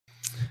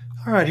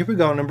All right, here we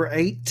go. Number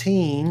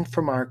 18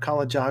 from our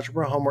college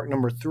algebra homework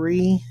number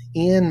 3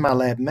 in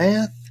MyLab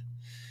Math.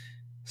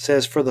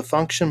 Says for the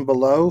function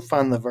below,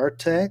 find the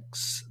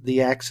vertex,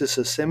 the axis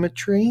of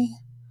symmetry.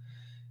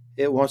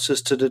 It wants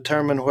us to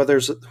determine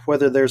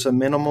whether there's a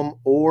minimum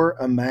or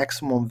a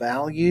maximum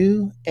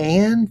value,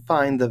 and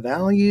find the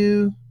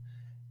value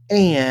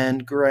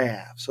and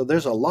graph. So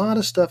there's a lot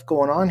of stuff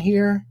going on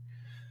here.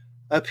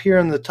 Up here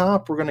in the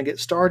top, we're going to get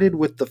started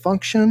with the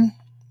function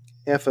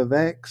f of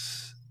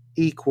x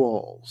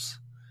equals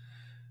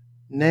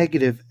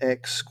negative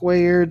x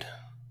squared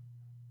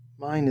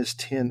minus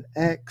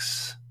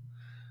 10x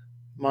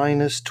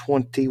minus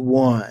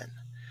 21.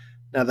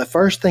 Now the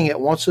first thing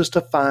it wants us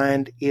to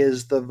find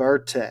is the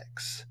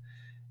vertex.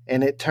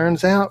 And it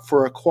turns out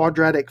for a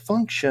quadratic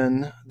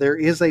function, there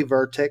is a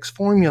vertex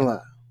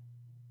formula.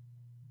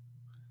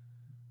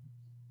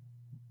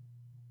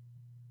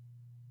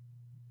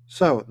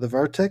 So the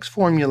vertex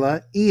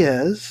formula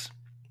is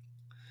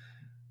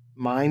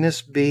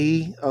minus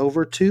b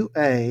over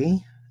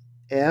 2a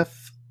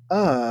f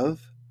of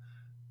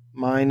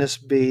minus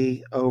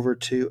b over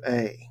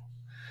 2a.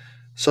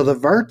 So the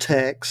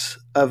vertex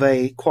of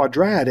a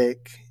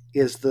quadratic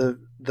is the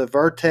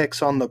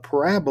vertex on the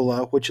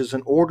parabola, which is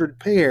an ordered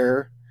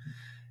pair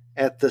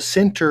at the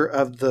center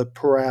of the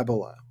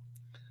parabola.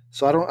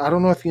 So I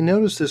don't know if you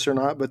noticed this or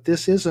not, but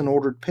this is an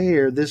ordered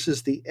pair. This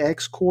is the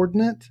x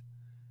coordinate.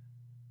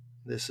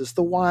 This is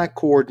the y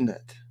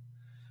coordinate.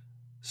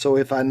 So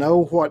if I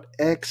know what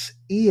x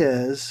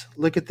is,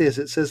 look at this.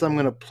 It says I'm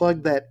going to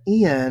plug that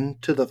in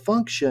to the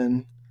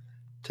function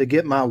to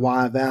get my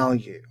y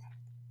value.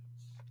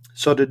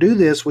 So to do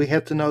this, we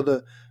have to know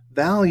the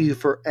value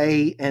for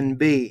a and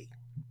b.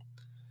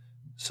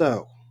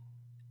 So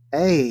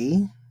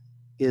a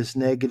is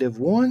negative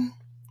 1,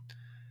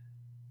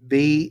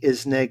 b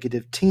is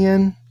negative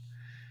 10,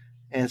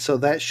 and so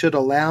that should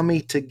allow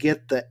me to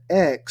get the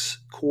x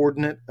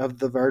coordinate of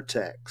the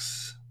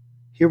vertex.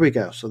 Here we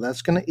go. So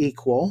that's going to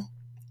equal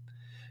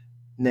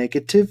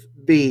negative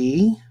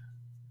b,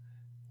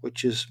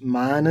 which is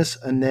minus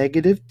a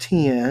negative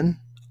 10,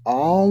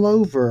 all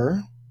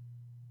over,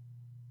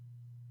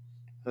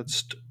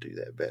 let's do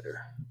that better,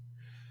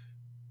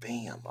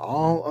 bam,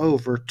 all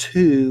over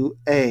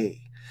 2a,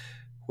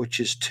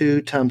 which is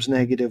 2 times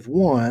negative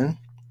 1,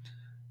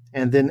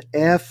 and then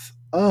f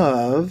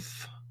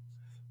of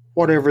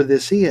whatever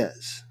this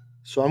is.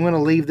 So I'm going to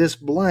leave this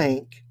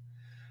blank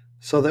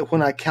so that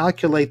when I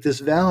calculate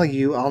this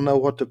value, I'll know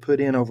what to put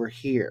in over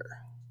here.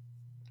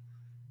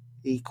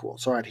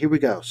 Equals. All right, here we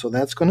go. So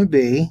that's going to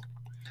be,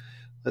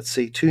 let's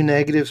see, 2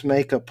 negatives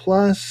make a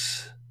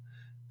plus.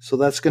 So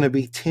that's going to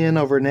be 10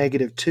 over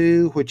negative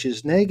 2, which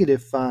is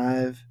negative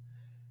 5.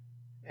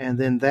 And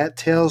then that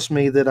tells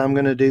me that I'm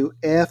going to do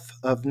f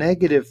of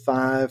negative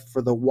 5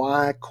 for the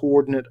y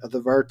coordinate of the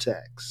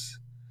vertex.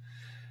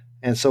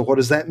 And so what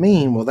does that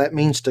mean? Well, that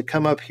means to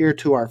come up here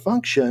to our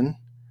function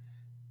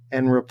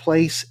and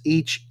replace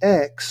each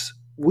x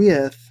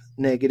with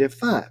negative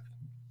 5.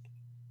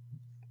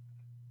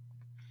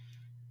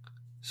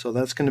 So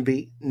that's going to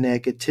be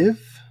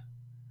negative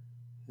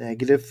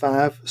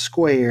 5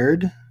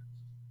 squared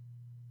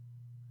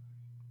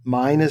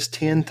minus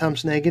 10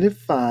 times negative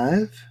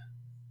 5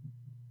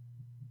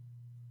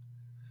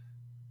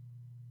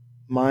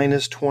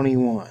 minus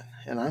 21.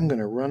 And I'm going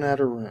to run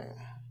out of room.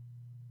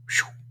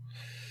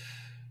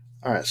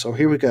 All right, so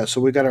here we go. So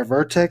we got our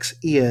vertex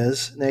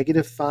is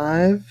negative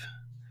 5,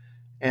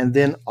 and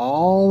then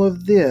all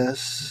of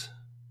this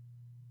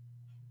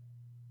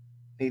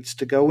needs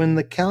to go in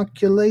the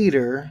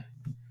calculator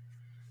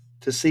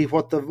to see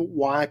what the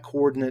y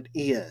coordinate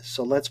is.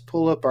 So let's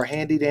pull up our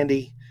handy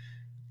dandy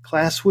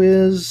class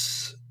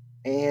whiz,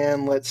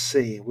 and let's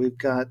see. We've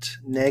got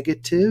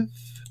negative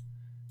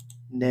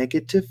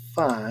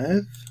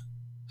 5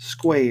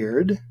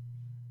 squared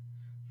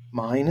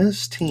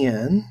minus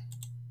 10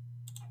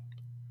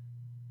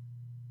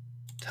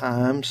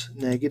 times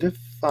negative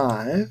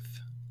 5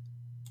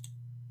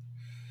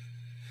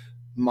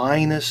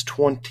 minus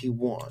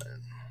 21.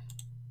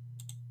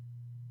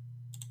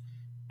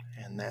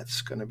 And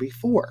that's going to be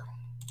 4.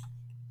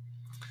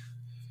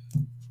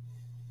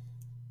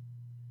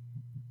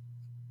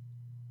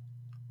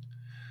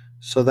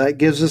 So that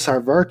gives us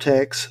our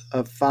vertex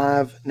of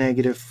 5,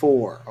 negative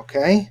 4,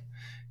 okay?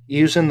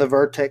 Using the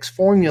vertex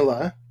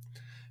formula.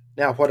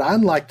 Now what I'd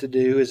like to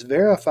do is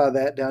verify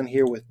that down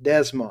here with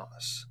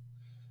Desmos.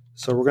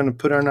 So we're going to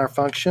put in our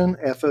function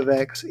f of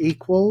x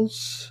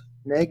equals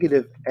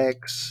negative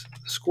x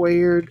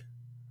squared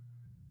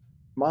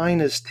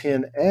minus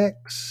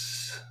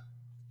 10x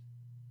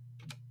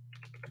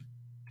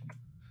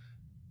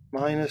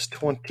minus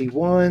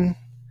 21.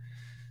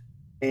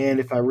 And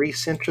if I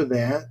recenter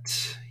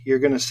that, you're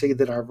going to see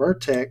that our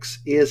vertex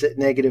is at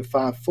negative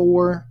 5,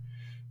 4,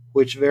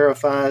 which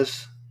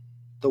verifies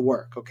the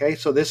work. Okay,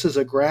 so this is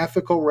a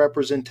graphical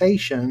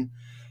representation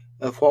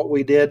of what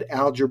we did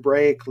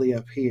algebraically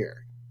up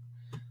here.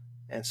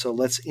 And so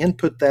let's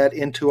input that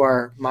into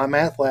our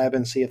MyMathLab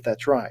and see if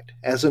that's right.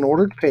 As an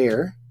ordered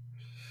pair,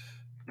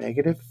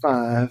 negative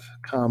 5,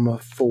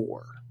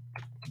 4.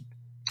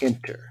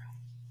 enter.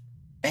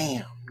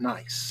 Bam,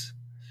 nice.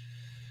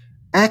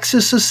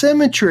 Axis of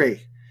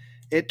symmetry.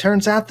 It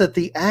turns out that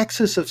the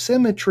axis of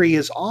symmetry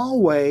is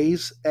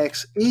always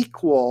x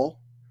equal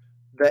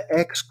the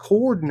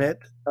x-coordinate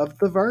of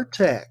the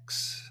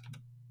vertex.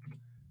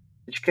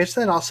 Did you catch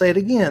that? I'll say it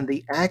again.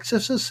 The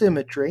axis of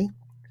symmetry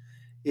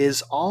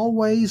is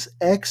always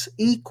x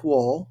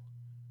equal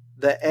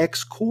the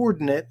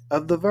x-coordinate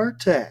of the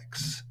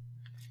vertex.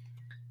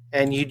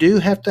 And you do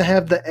have to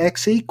have the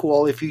x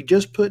equal. If you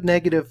just put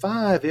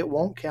 -5, it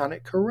won't count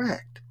it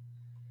correct.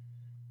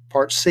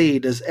 Part C,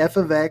 does f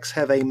of x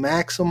have a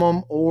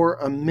maximum or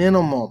a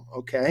minimum?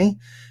 Okay,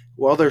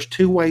 well, there's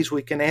two ways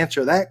we can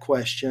answer that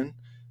question.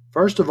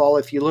 First of all,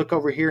 if you look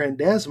over here in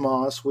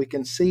Desmos, we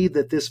can see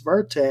that this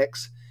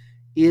vertex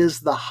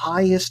is the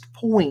highest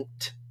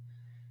point.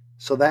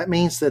 So that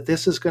means that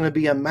this is going to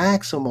be a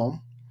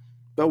maximum,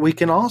 but we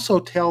can also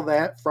tell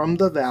that from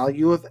the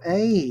value of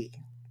a.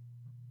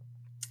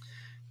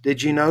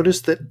 Did you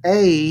notice that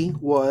a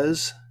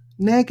was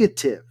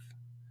negative?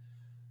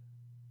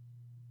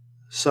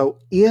 So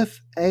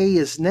if a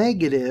is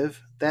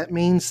negative, that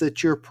means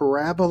that your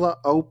parabola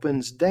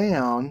opens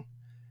down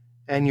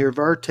and your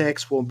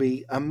vertex will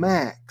be a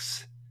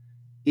max.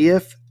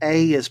 If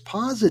a is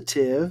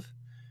positive,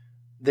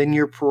 then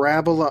your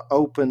parabola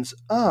opens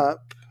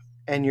up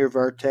and your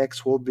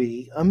vertex will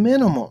be a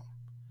minimum.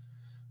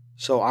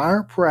 So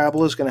our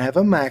parabola is going to have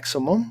a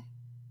maximum.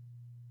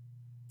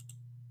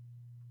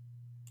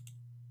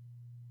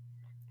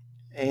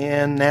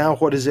 And now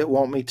what does it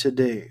want me to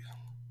do?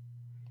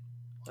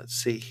 Let's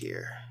see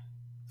here.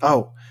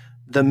 Oh,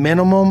 the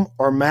minimum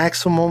or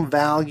maximum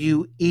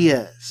value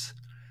is.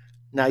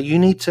 Now you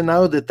need to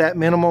know that that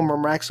minimum or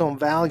maximum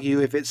value,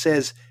 if it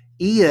says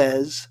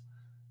is,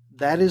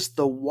 that is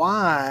the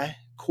y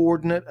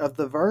coordinate of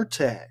the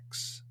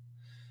vertex.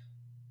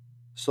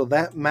 So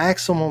that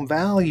maximum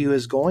value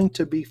is going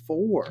to be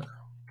 4.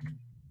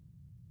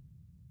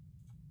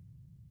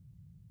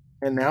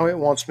 And now it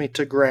wants me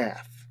to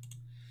graph.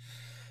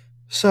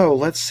 So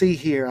let's see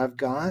here. I've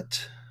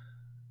got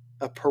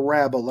a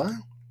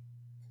parabola.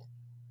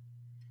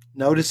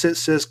 Notice it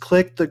says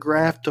click the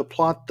graph to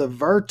plot the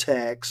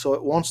vertex. So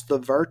it wants the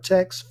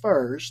vertex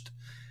first.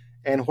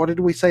 And what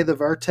did we say the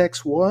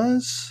vertex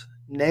was?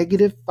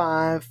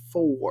 -5,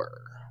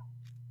 4.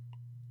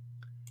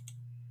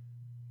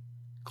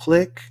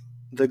 Click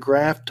the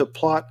graph to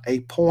plot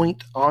a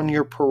point on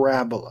your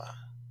parabola.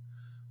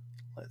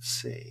 Let's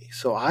see.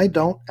 So I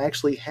don't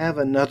actually have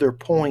another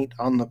point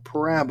on the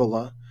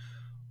parabola.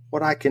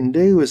 What I can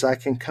do is I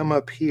can come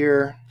up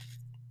here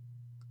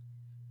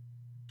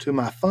to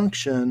my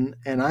function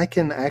and I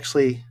can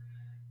actually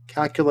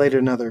calculate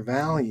another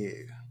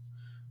value.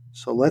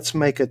 So let's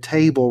make a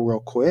table real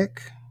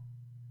quick.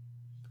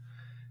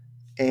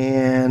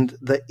 And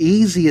the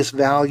easiest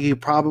value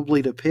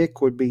probably to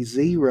pick would be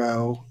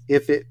 0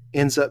 if it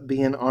ends up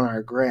being on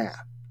our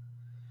graph.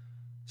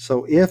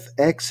 So if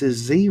x is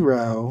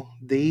 0,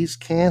 these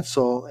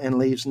cancel and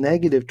leaves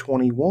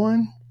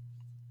 -21.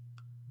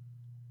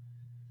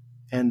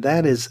 And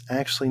that is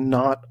actually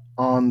not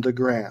on the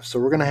graph. So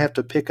we're going to have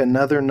to pick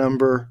another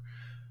number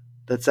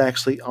that's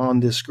actually on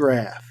this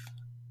graph.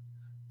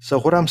 So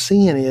what I'm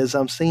seeing is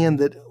I'm seeing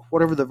that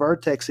whatever the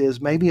vertex is,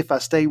 maybe if I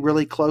stay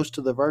really close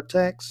to the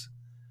vertex,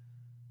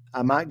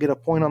 I might get a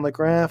point on the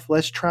graph.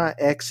 Let's try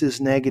x is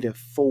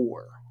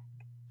 -4.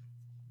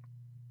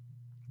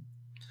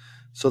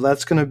 So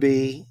that's going to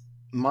be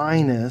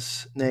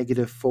minus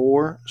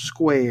 -4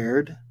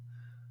 squared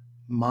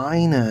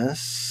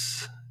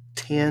minus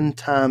 10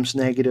 times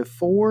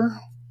 -4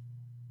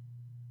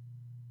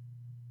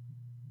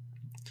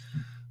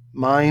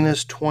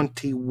 minus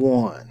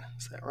 21.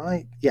 Is that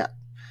right? Yeah.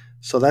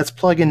 So that's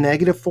plugging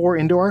 -4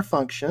 into our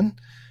function.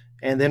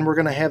 And then we're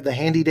going to have the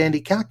handy dandy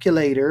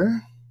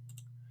calculator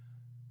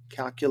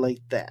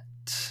calculate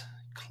that.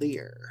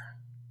 Clear.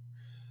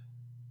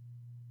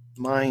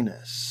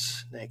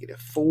 Minus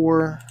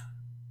 -4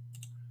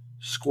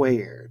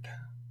 squared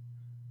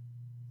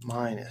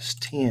minus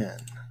 10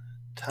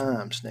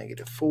 times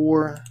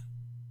 -4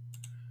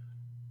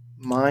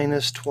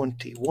 minus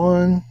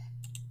 21,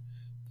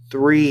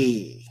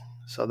 3.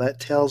 So that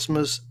tells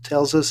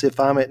us if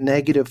I'm at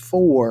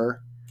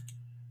 -4,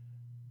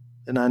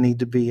 then I need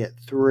to be at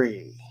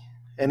 3.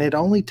 And it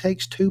only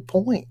takes 2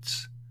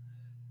 points.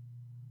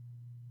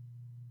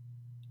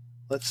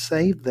 Let's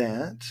save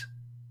that.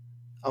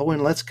 Oh,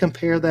 and let's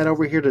compare that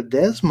over here to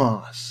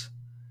Desmos.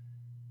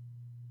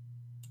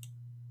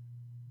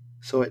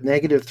 So at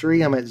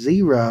 -3, I'm at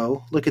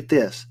 0. Look at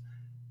this.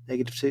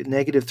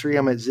 -3,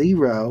 I'm at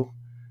 0.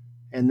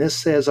 And this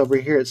says over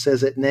here, it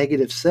says at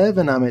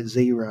 -7, I'm at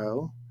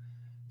 0.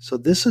 So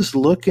this is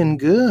looking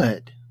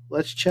good.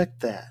 Let's check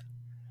that.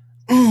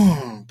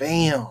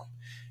 Bam.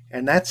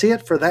 And that's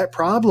it for that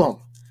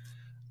problem.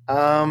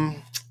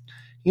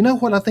 You know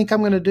what I think I'm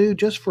going to do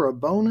just for a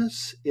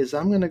bonus is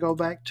I'm going to go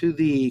back to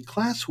the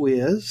class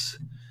whiz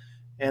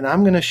and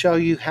I'm going to show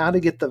you how to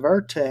get the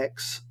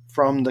vertex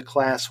from the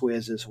class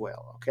whiz as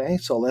well. Okay,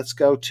 so let's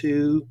go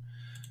to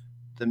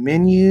the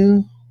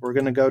menu. we're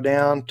going to go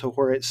down to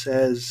where it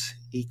says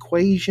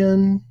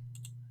equation,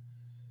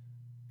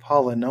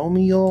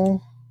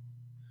 polynomial,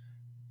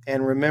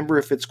 and remember,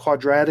 if it's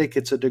quadratic,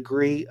 it's a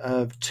degree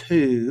of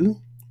 2.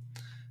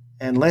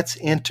 And let's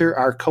enter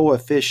our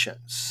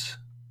coefficients.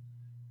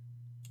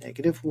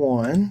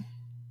 -1,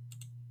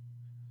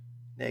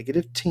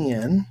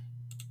 -10,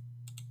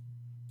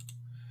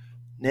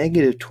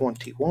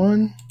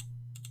 -21,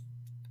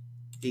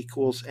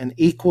 equals, and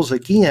equals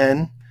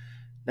again.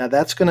 Now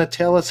that's going to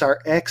tell us our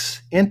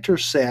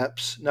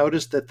x-intercepts.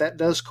 Notice that that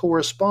does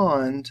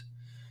correspond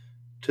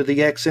to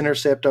the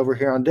x-intercept over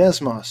here on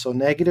Desmos. So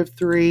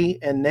 -3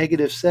 and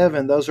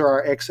 -7, those are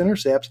our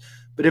x-intercepts.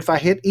 But if I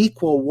hit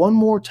equal one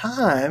more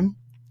time,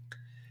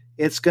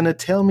 it's going to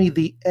tell me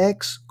the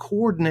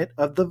x-coordinate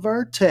of the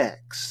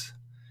vertex.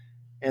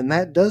 And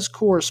that does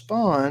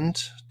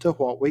correspond to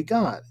what we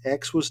got.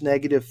 X was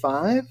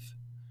 -5.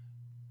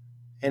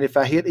 And if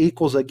I hit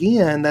equals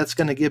again, that's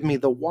going to give me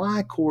the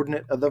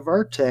y-coordinate of the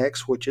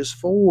vertex, which is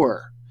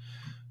 4.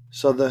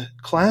 So the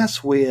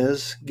class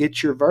whiz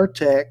gets your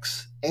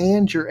vertex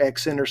and your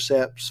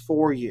x-intercepts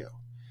for you.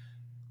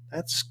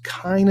 That's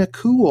kind of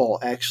cool,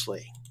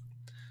 actually.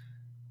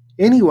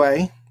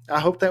 Anyway, I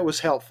hope that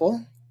was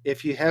helpful.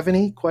 If you have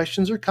any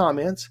questions or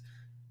comments,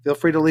 feel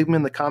free to leave them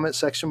in the comment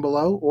section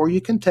below, or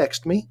you can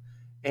text me.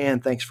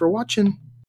 And thanks for watching.